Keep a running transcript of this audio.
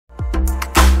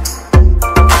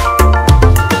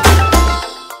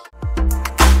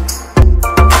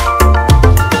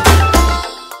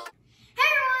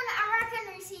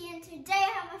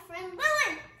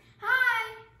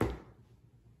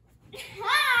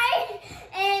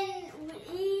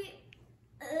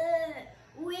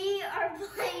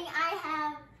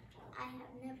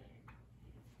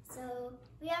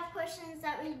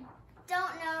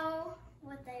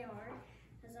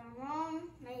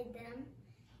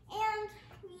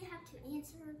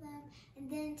and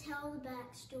then tell the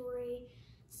backstory.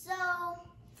 So,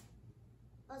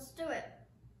 let's do it.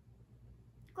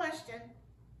 Question.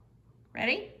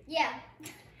 Ready? Yeah.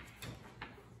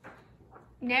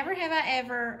 Never have I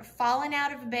ever fallen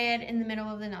out of bed in the middle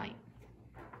of the night.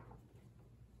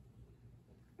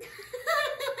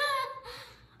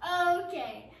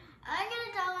 Okay, I'm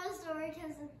gonna tell my story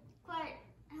because it's quite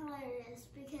hilarious.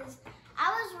 Because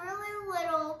I was really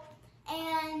little,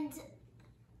 and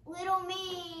little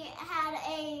me had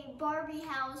a Barbie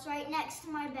house right next to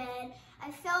my bed.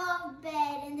 I fell off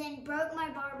bed and then broke my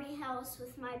Barbie house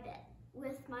with my head.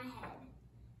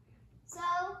 So,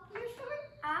 your story?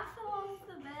 I fell off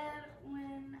the bed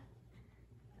when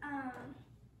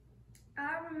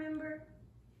I remember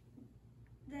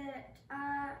that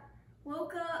I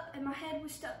woke up and my head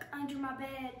was stuck under my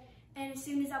bed, and as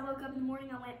soon as I woke up in the morning,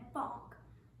 I went bonk.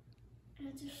 And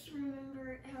I just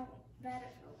remember how bad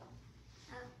it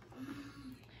felt.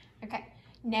 Okay.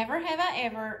 Never have I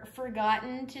ever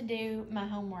forgotten to do my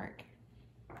homework.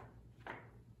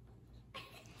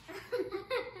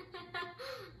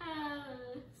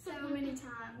 So many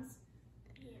times.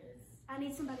 Yes. I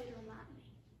need somebody to remind me.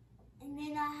 And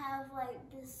then I have like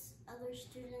this other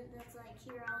student that's like,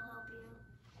 here, I'll help you.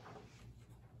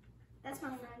 That's my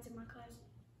friends in my class.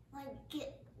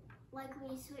 Like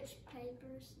we switch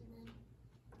papers and then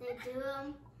they do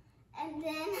them. And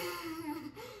then,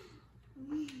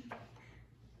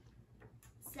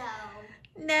 so.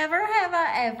 Never have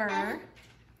I ever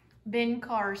been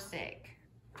car sick.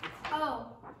 Oh.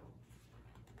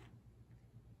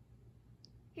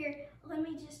 Here, let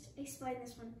me just explain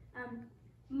this one.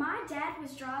 My dad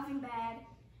was driving bad,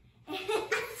 and she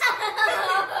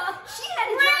had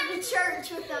to drive to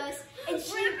church with us, and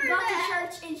she got to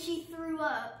church and she threw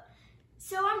up.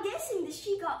 So I'm guessing that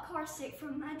she got car sick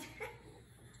from my dad.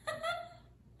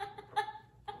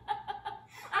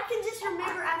 I can just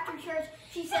remember after church,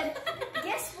 she said,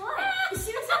 guess what? As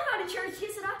soon as I got to church,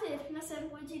 guess what I did? And I said,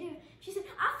 what'd you do? She said,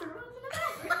 I threw up in the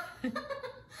bathroom.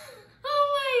 Oh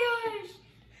my gosh.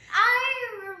 I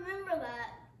remember that.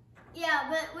 Yeah,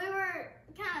 but we were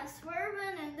kind of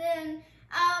swerving, and then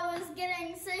I was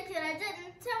getting sick and I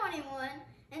didn't tell anyone.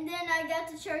 And then I got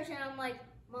to church and I'm like,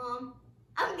 Mom,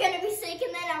 I'm gonna be sick,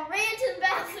 and then I ran to the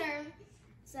bathroom.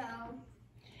 So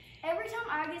every time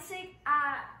I get sick,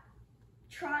 I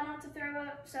try not to throw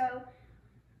up. So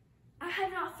I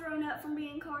have not thrown up from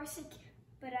being car sick,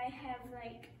 but I have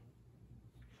like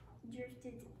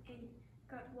drifted and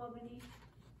got wobbly.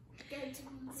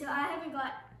 So I haven't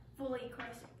got fully car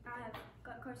sick. I have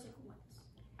got car sick once,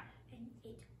 and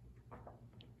it.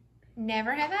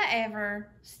 Never have I ever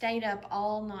stayed up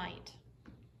all night.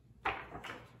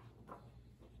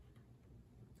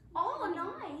 All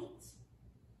night?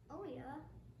 oh yeah.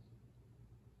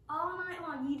 All night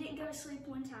long. You didn't go to sleep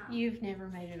one time. You've never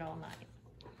made it all night.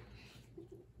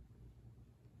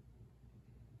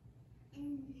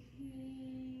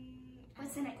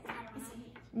 What's the next? I don't know.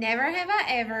 Never have I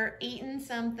ever eaten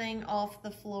something off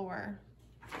the floor.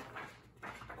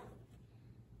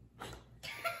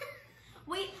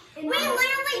 We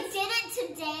literally did it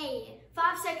today.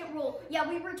 5-second rule. Yeah,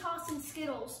 we were tossing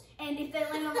Skittles, and if they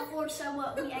land on the floor, so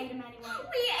what? We ate them anyway.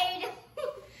 We ate them.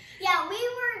 Yeah, we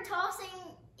were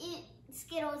tossing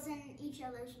Skittles in each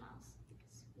other's mouths.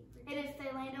 And if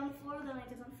they land on the floor, they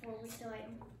landed on the floor. We still ate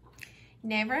them.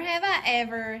 Never have I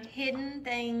ever hidden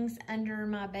things under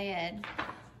my bed.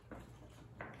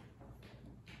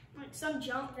 Like some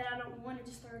junk that I don't want to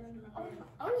just throw it under my bed.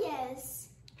 Oh yes.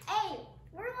 Hey,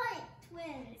 we're like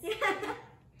twins.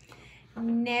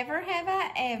 Never have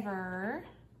I ever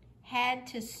had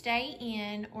to stay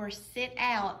in or sit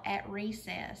out at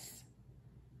recess.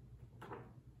 I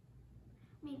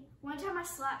mean, one time I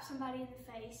slapped somebody in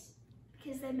the face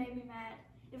because they made me mad.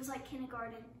 It was like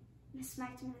kindergarten. And I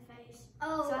smacked him in the face.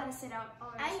 Oh, so I had to sit out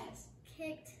all I recess.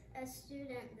 kicked a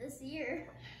student this year.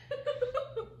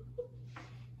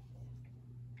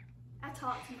 I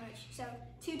talk too much. So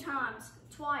 2 times,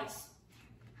 twice,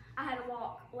 I had to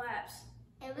walk laps.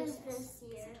 It was this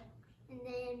year, and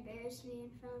they embarrassed me in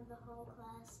front of the whole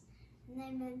class, and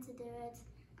they meant to do it,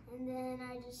 and then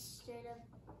I just straight up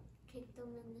kicked them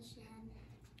in the shin,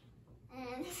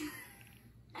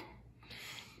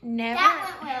 and that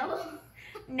went well.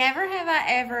 Never have I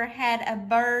ever had a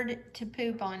bird to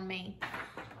poop on me.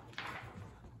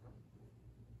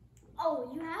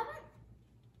 Oh, you haven't?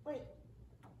 Wait,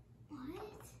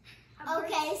 what?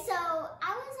 Okay, so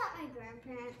I was at my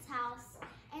grandparents' house,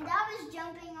 and I was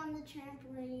jumping on the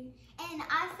trampoline, and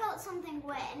I felt something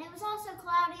wet, and it was also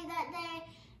cloudy that day,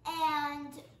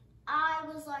 and I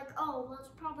was like, oh, well, it's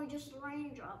probably just a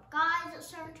raindrop. Guys, it's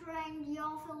starting to rain. Do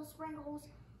y'all feel the sprinkles?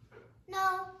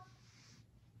 No.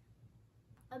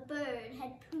 A bird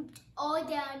had pooped all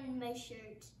down in my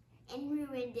shirt and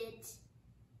ruined it.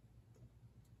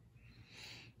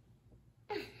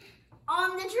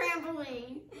 On the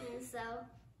trampoline. And so,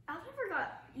 I've never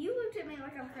got, you looked at me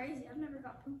like I'm crazy. I've never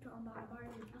got pooped on by a bird.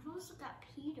 I've also got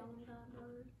peed on by a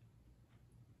bird.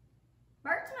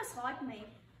 Birds must like me.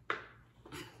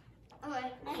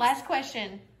 Okay, next. Last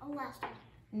question. Oh, last one.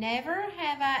 Never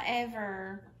have I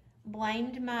ever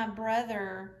blamed my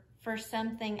brother for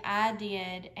something I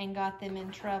did and got them in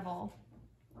trouble.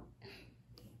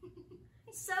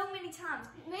 So many times.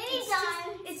 Many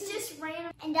times. It's just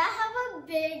random. And I have a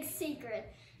big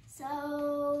secret.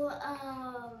 So,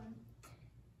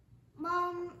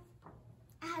 Mom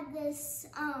had this,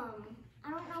 I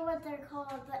don't know what they're called,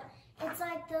 but it's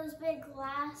like those big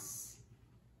glass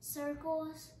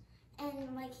circles,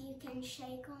 and like you can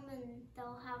shake them and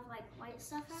they'll have like white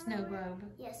stuff Snow everywhere.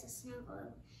 globe. Yes, a snow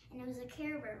globe. And it was a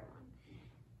Care Bear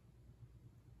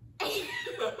one.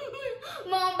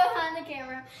 Mom behind the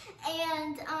camera.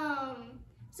 And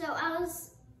so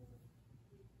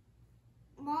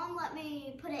Mom let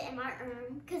me put it in my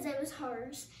room because it was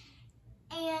hers.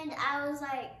 And I was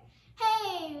like,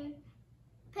 hey,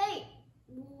 Pate,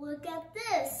 look at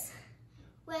this.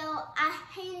 Well, I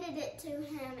handed it to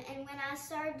him, and when I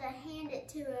started to hand it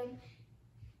to him,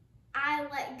 I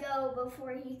let go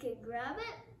before he could grab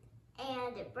it,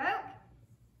 and it broke.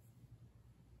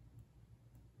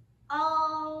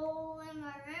 All in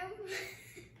my room.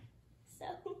 So,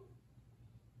 Mom,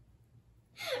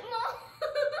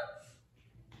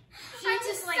 She's I'm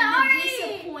just like sorry. the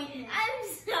disappointment. I'm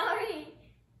sorry.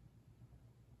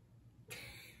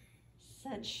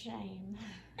 Such shame.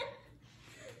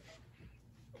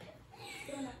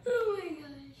 Oh my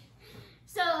gosh.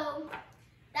 So,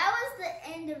 that was the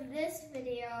end of this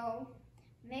video.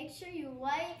 Make sure you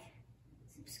like,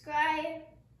 subscribe,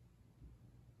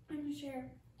 And share.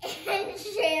 and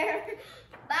share.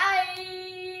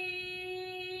 Bye.